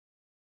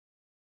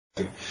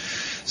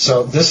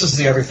So this is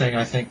the other thing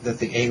I think that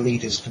the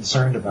elite is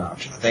concerned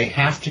about. They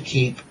have to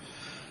keep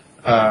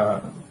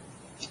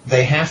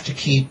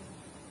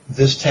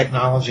this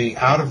technology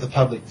out of the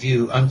public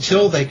view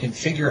until they can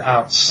figure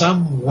out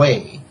some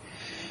way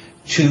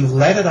to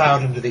let it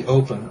out into the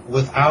open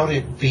without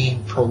it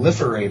being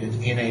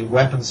proliferated in a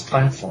weapons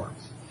platform.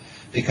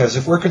 Because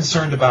if we're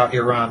concerned about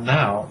Iran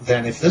now,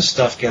 then if this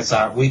stuff gets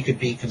out, we could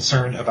be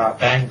concerned about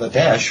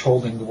Bangladesh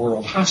holding the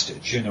world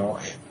hostage. You know,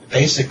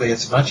 basically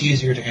it's much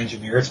easier to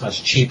engineer, it's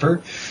much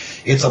cheaper.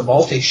 It's a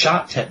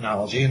multi-shot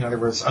technology. In other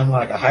words,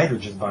 unlike a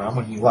hydrogen bomb,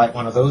 when you light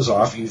one of those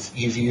off,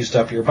 you've used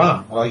up your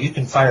bomb. Well, you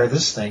can fire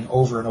this thing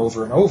over and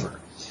over and over.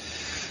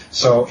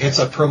 So it's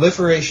a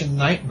proliferation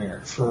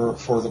nightmare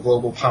for the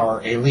global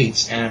power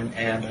elites, and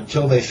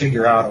until they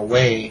figure out a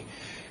way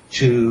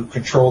to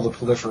control the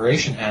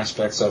proliferation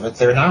aspects of it,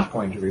 they're not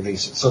going to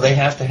release it. So they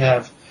have to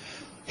have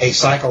a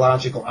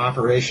psychological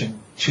operation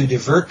to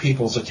divert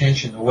people's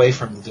attention away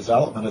from the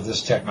development of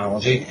this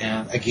technology.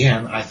 And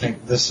again, I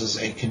think this is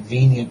a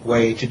convenient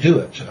way to do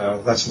it.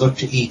 Let's look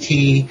to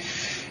ET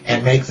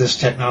and make this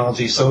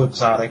technology so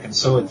exotic and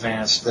so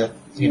advanced that,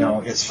 you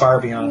know, it's far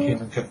beyond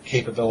human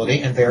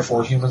capability, and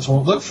therefore humans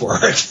won't look for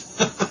it.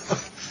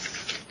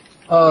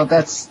 Oh,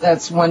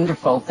 that's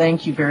wonderful.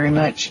 Thank you very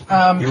much.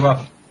 You're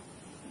welcome.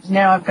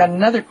 Now I've got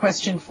another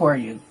question for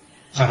you.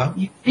 Uh-huh.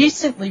 You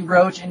recently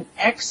wrote an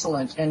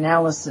excellent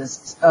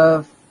analysis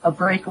of a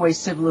breakaway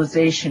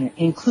civilization,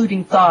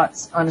 including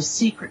thoughts on a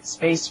secret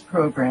space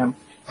program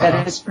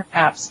that is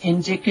perhaps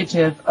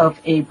indicative of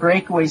a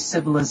breakaway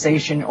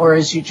civilization, or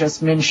as you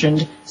just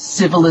mentioned,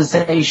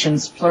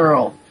 civilizations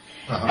plural.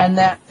 And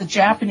that the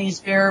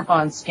Japanese bearer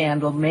bond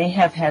scandal may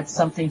have had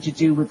something to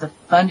do with the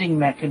funding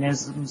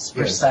mechanisms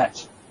for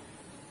such.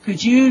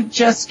 Could you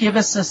just give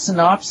us a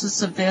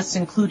synopsis of this,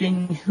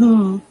 including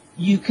who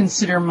you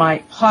consider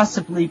might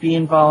possibly be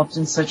involved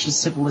in such a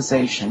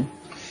civilization?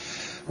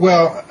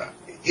 Well,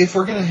 if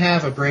we're going to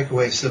have a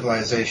breakaway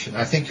civilization,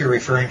 I think you're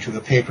referring to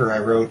a paper I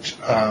wrote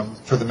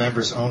for the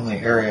members only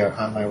area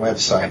on my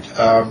website.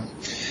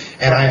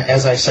 And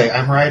as I say,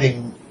 I'm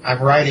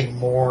writing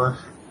more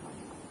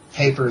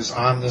papers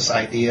on this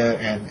idea,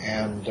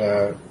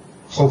 and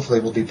hopefully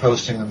we'll be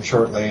posting them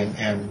shortly,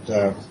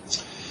 and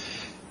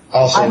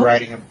also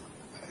writing them.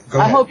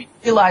 I hope you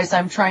realize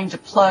I'm trying to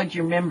plug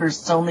your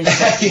members only.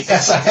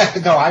 Yes, I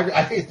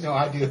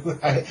do,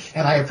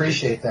 and I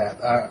appreciate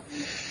that.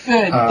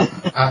 Good.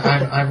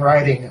 I'm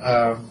writing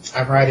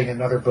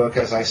another book,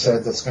 as I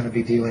said, that's going to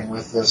be dealing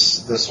with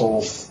this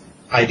whole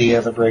idea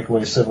of a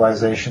breakaway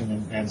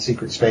civilization and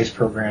secret space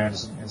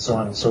programs and so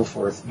on and so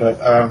forth. But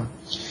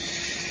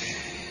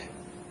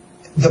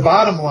the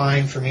bottom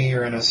line for me,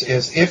 Uranus,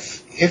 is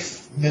if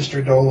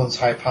Mr. Dolan's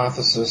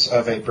hypothesis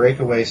of a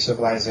breakaway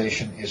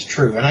civilization is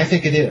true, and I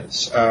think it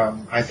is,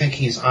 I think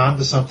he's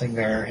onto something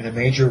there in a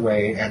major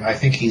way, and I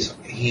think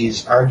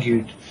he's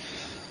argued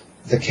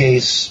the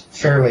case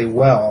fairly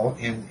well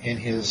in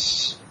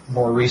his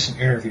more recent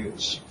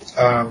interviews.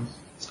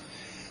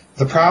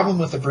 The problem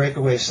with the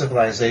breakaway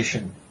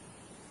civilization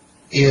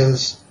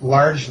is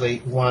largely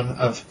one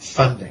of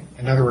funding.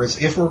 In other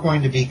words, if we're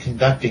going to be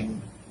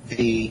conducting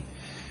the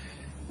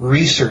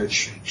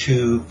research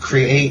to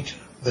create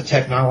the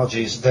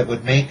technologies that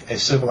would make a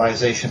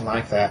civilization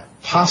like that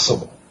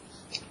possible,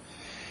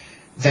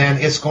 then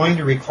it's going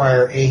to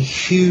require a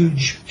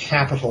huge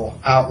capital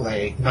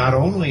outlay, not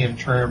only in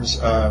terms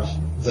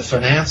of the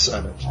finance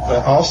of it,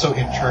 but also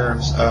in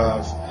terms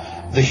of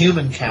the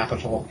human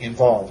capital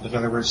involved. In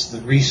other words, the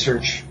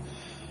research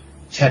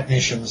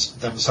technicians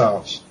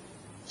themselves.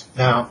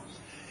 Now,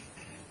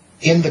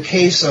 in the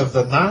case of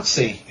the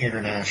Nazi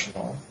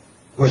International,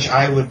 which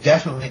I would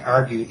definitely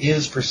argue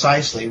is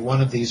precisely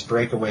one of these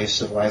breakaway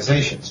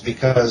civilizations,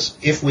 because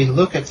if we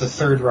look at the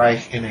Third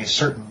Reich in a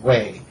certain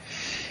way,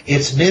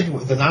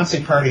 the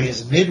Nazi Party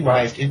is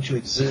midwifed into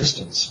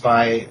existence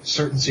by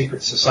certain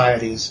secret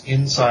societies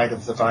inside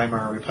of the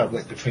Weimar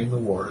Republic between the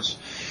wars.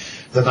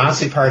 The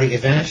Nazi Party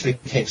eventually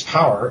takes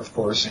power, of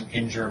course,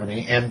 in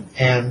Germany,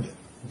 and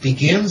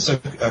begins a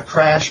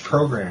crash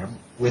program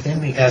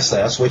within the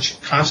SS,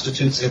 which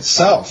constitutes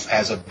itself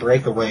as a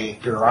breakaway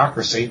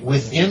bureaucracy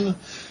within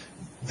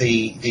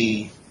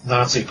the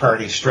Nazi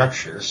Party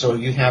structure. So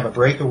you have a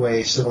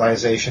breakaway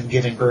civilization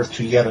giving birth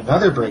to yet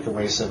another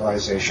breakaway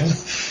civilization.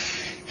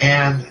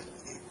 And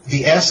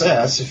the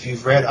SS, if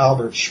you've read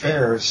Albert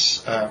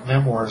Speer's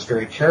memoirs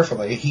very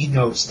carefully, he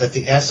notes that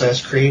the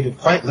SS created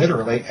quite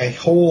literally a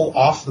whole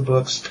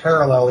off-the-books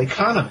parallel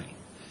economy.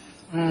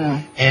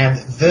 And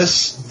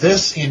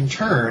this in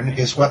turn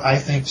is what I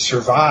think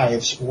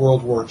survives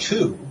World War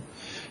II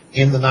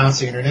in the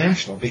Nazi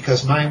International,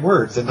 because my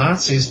word, the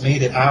Nazis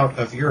made it out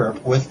of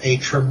Europe with a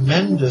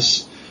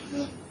tremendous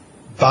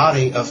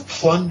body of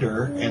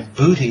plunder and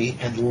booty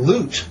and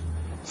loot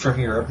from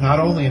Europe, not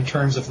only in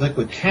terms of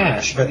liquid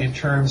cash, but in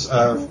terms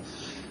of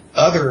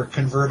other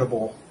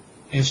convertible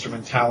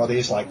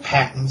instrumentalities like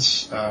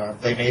patents.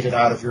 They made it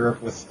out of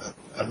Europe with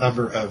a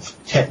number of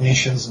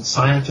technicians and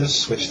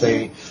scientists, which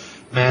they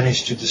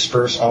managed to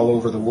disperse all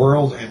over the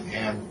world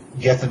and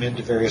get them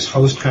into various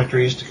host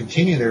countries to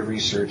continue their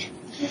research.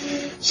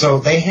 So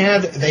they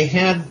had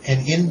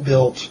an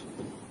inbuilt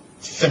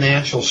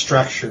financial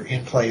structure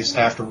in place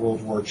after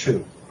World War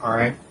II. All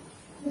right.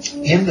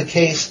 In the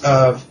case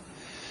of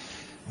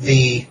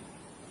the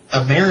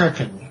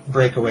American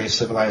breakaway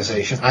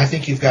civilization, I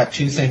think you've got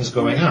two things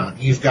going on.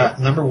 You've got,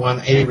 number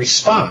one, a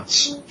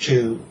response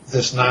to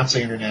this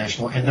Nazi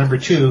international, and number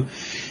two,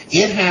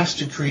 it has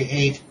to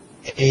create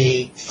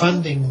a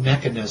funding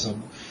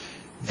mechanism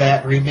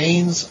that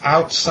remains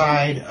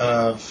outside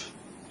of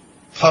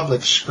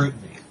public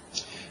scrutiny.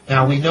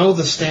 Now, we know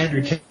the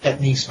standard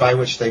techniques by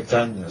which they've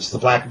done this, the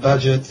black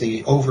budget,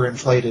 the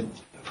overinflated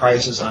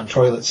prices on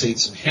toilet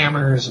seats and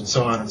hammers, and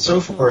so on and so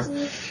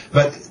forth,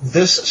 but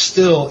this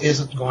still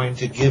isn't going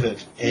to give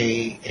it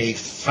a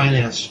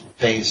finance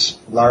base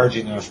large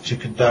enough to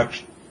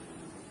conduct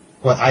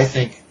what I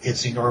think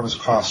its enormous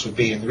costs would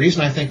be. And the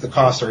reason I think the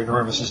costs are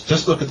enormous is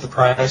just look at the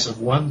price of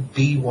one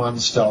B-1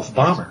 stealth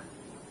bomber.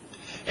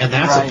 And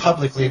that's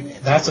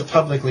a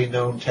publicly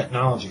known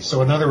technology.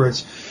 So in other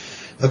words,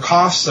 the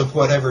costs of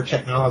whatever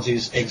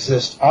technologies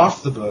exist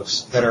off the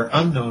books that are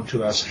unknown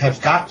to us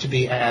have got to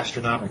be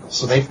astronomical.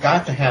 So they've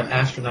got to have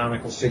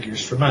astronomical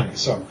figures for money.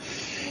 So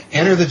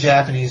enter the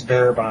Japanese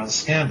bearer bonds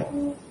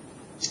scandal.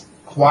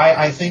 Why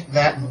I think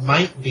that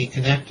might be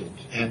connected,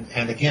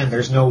 and again,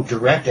 there's no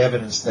direct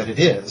evidence that it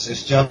is.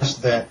 It's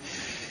just that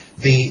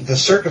the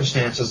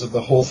circumstances of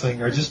the whole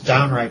thing are just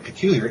downright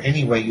peculiar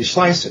any way you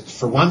slice it.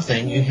 For one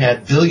thing, you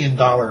had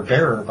billion-dollar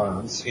bearer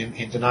bonds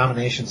in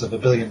denominations of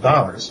 $1 billion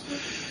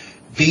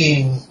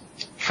being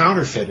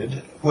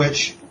counterfeited,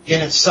 which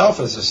in itself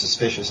is a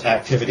suspicious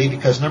activity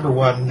because, number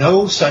one,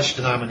 no such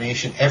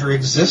denomination ever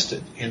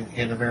existed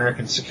in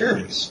American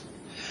securities.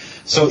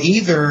 So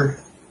either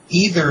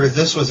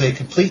this was a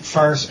complete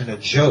farce and a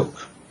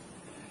joke,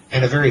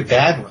 and a very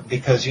bad one,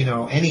 because, you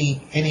know,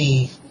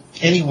 anyone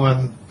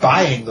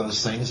buying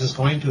those things is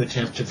going to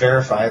attempt to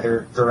verify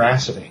their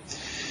veracity.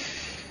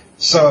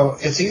 So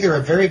it's either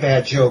a very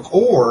bad joke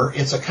or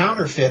it's a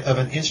counterfeit of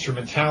an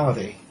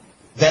instrumentality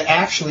that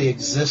actually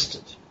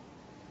existed.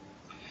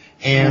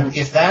 And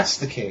if that's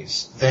the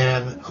case,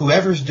 then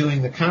whoever's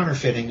doing the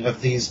counterfeiting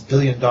of these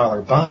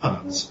billion-dollar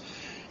bonds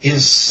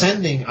is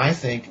sending, I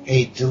think,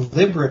 a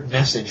deliberate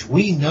message.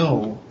 We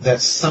know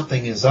that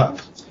something is up.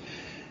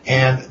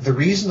 And the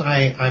reason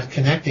I'm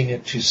connecting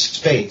it to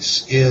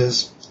space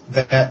is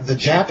that the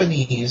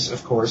Japanese,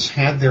 of course,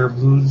 had their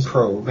moon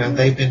probe, and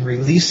they've been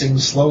releasing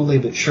slowly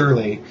but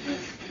surely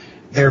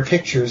their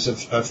pictures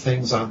of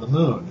things on the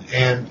moon.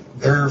 And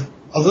they're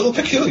a little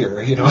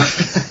peculiar, you know.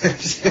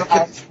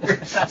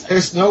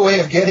 There's no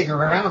way of getting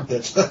around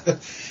it.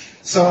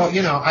 So,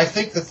 you know, I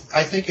think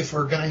if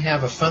we're going to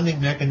have a funding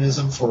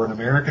mechanism for an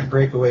American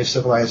breakaway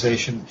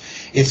civilization,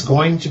 it's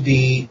going to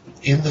be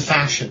in the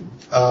fashion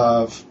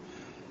of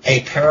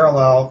a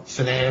parallel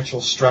financial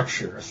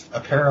structure, a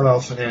parallel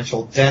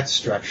financial debt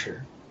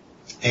structure.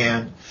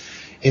 And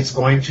it's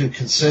going to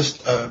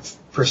consist of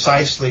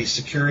precisely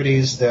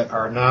securities that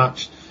are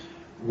not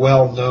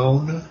well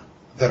known,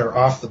 that are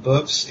off the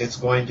books. It's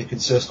going to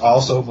consist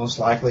also most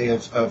likely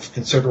of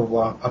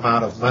considerable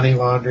amount of money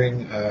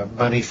laundering,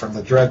 money from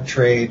the drug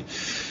trade,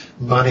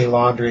 money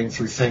laundering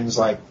through things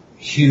like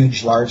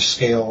huge,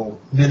 large-scale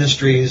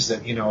ministries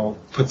that, you know,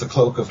 put the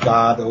cloak of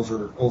God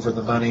over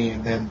the money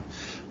and then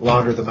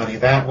launder the money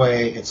that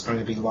way. It's going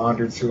to be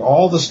laundered through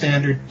all the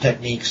standard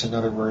techniques, in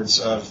other words,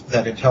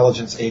 that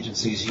intelligence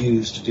agencies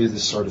use to do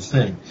this sort of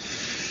thing.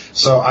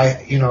 So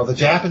the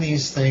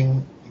Japanese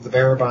thing, the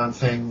bearer bond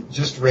thing,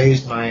 just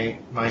raised my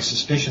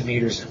suspicion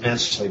meters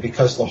immensely,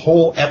 because the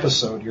whole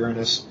episode,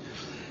 Uranus,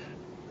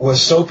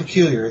 was so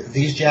peculiar.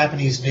 These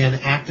Japanese men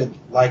acted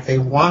like they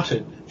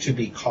wanted to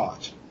be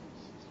caught.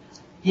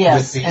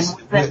 Yes, and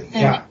with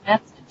that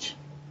message.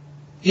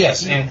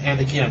 Yes, and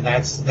again,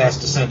 that's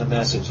to send a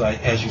message,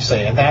 as you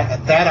say, and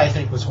that I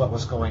think was what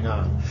was going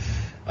on.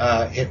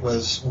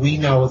 We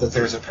know that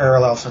there's a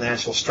parallel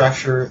financial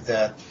structure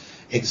that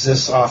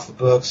exists off the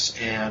books,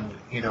 and,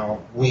 you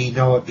know, we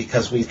know it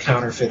because we've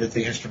counterfeited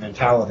the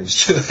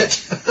instrumentalities to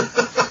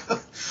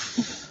it.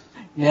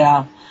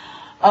 Yeah.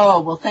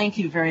 Oh, well, thank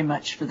you very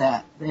much for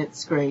that.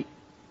 It's great.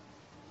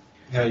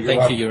 Yeah,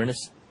 Thank you,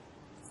 Uranus.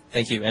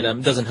 Thank you. And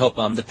it doesn't help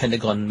the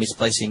Pentagon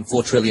misplacing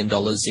 $4 trillion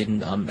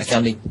in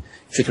accounting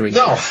trickery.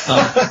 No.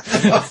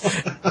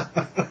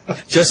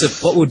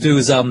 Joseph, what we'll do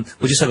is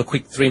we'll just have a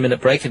quick 3-minute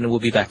break, and then we'll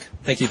be back.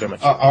 Thank you very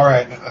much. All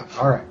right.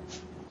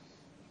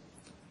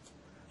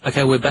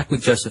 Okay, we're back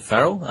with Joseph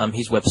Farrell.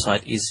 His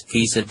website is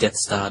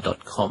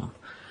gizadeathstar.com.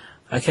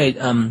 Okay,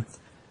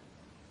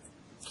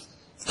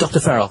 Dr.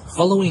 Farrell,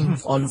 following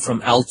on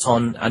from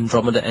Alton,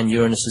 Andromeda, and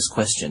Uranus's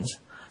questions,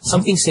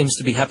 something seems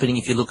to be happening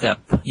if you look up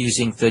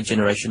using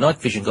third-generation night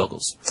vision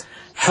goggles.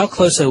 How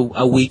close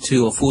are we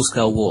to a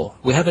full-scale war?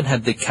 We haven't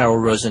had the Carol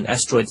Rosen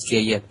asteroid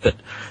scare yet, but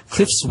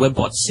Cliff's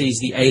Webbot sees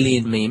the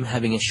alien meme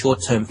having a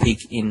short-term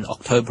peak in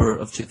October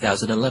of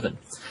 2011.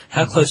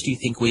 How close do you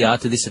think we are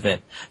to this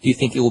event? Do you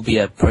think it will be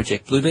a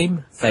Project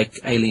Bluebeam, fake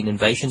alien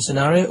invasion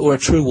scenario, or a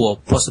true war,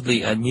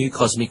 possibly a new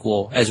cosmic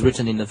war, as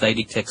written in the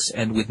Vedic texts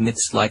and with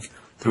myths like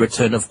the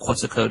return of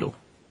Quetzalcoatl?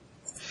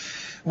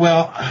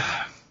 Well,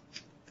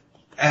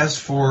 as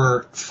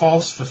for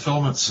false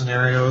fulfillment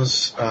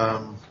scenarios,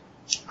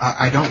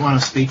 I don't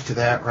want to speak to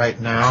that right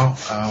now.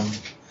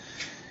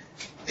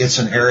 It's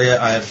an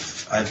area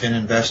I've been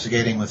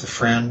investigating with a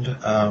friend.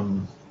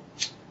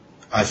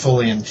 I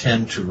fully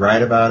intend to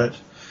write about it.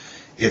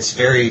 It's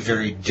very,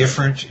 very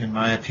different, in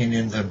my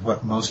opinion, than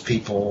what most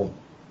people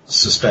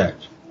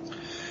suspect.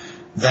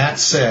 That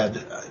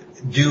said,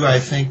 do I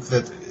think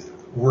that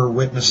we're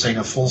witnessing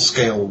a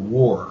full-scale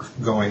war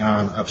going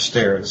on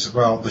upstairs?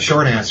 Well, the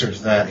short answer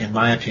to that, in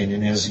my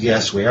opinion, is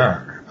yes, we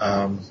are.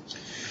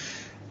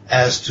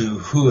 As to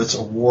who it's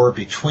a war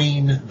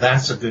between,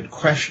 that's a good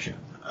question.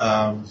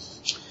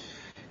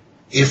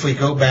 If we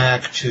go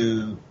back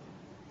to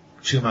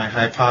my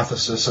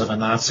hypothesis of a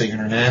Nazi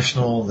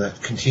international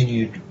that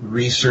continued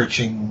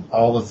researching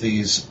all of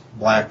these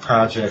black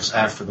projects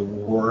after the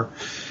war,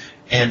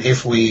 and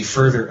if we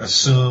further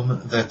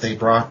assume that they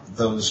brought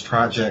those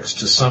projects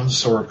to some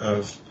sort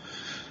of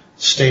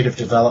state of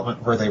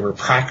development where they were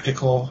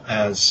practical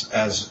as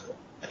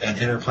an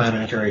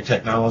interplanetary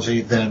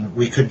technology, then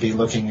we could be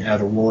looking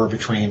at a war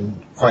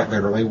between, quite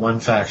literally,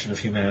 one faction of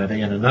humanity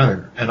and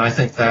another. And I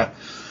think that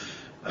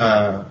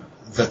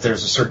that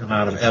there's a certain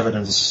amount of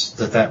evidence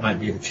that that might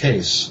be the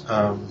case.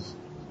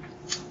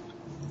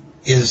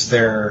 Is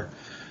there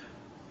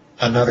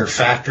another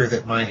factor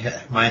that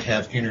might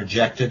have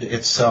interjected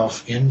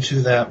itself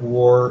into that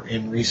war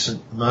in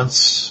recent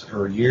months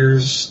or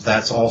years?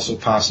 That's also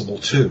possible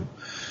too.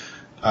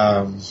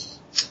 There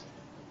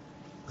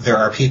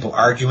are people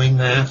arguing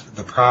that.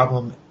 The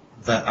problem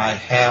that I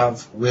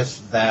have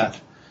with that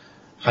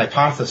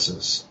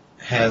hypothesis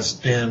has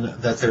been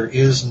that there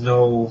is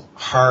no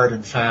hard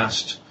and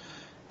fast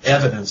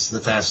evidence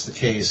that that's the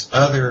case,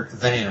 other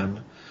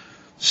than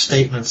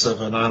statements of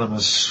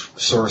anonymous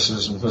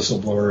sources and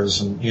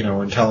whistleblowers and,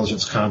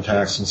 intelligence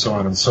contacts and so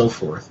on and so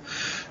forth.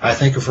 I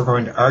think if we're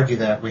going to argue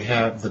that,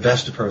 the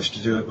best approach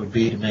to do it would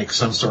be to make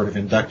some sort of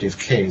inductive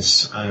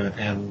case,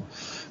 and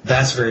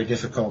that's very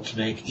difficult to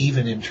make,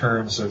 even in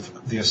terms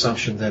of the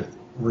assumption that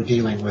we're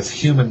dealing with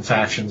human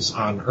factions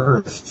on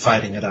Earth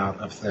fighting it out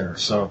up there.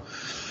 So,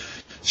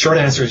 short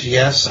answer is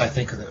yes, I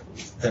think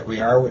that we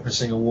are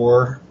witnessing a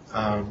war.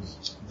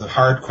 The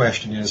hard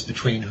question is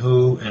between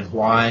who and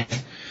why,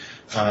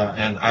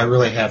 and I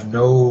really have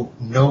no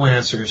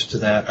answers to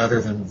that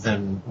other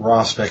than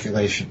raw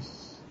speculation.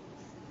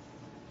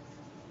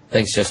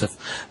 Thanks, Joseph.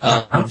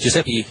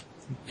 Giuseppe,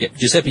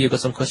 you got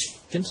some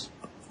questions?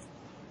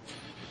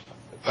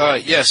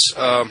 Yes,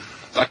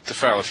 Dr.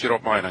 Farrell, if you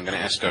don't mind, I'm going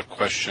to ask a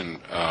question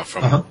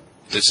from.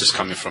 This is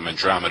coming from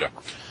Andromeda.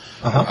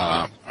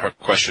 Her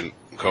question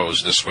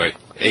goes this way.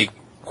 A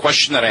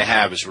question that I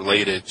have is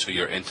related to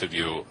your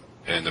interview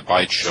in the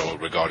Byte Show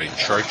regarding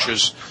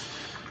churches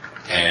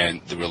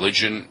and the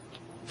religion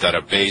that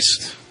are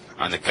based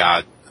on the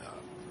God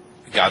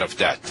of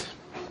death.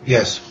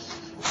 Yes.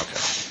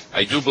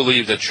 Okay. I do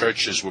believe that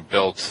churches were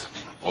built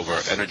over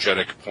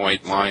energetic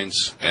point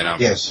lines, and I'm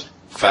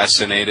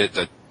fascinated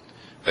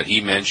that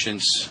he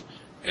mentions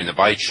in the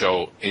Byte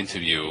Show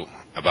interview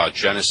about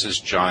Genesis,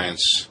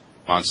 giants,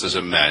 monsters,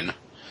 and men,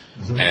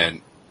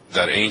 and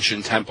that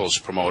ancient temples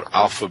promote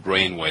alpha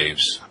brain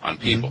waves on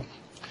people,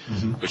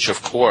 which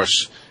of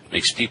course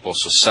makes people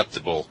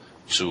susceptible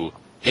to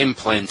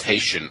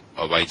implantation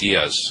of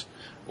ideas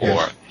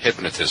or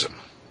hypnotism.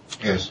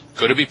 Yes.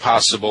 Could it be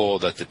possible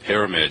that the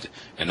pyramid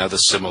and other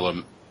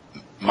similar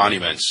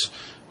monuments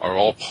are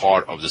all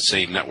part of the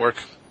same network?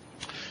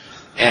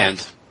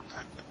 And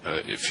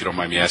if you don't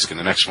mind me asking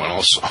the next one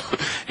also,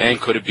 and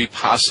could it be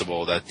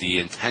possible that the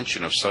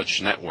intention of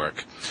such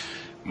network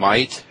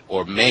might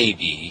or may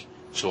be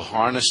to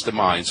harness the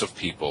minds of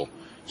people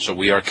so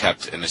we are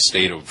kept in a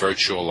state of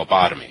virtual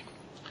lobotomy?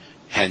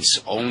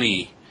 Hence,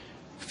 only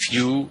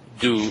few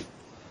do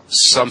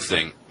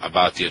something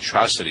about the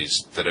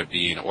atrocities that are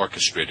being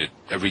orchestrated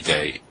every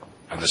day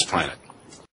on this planet.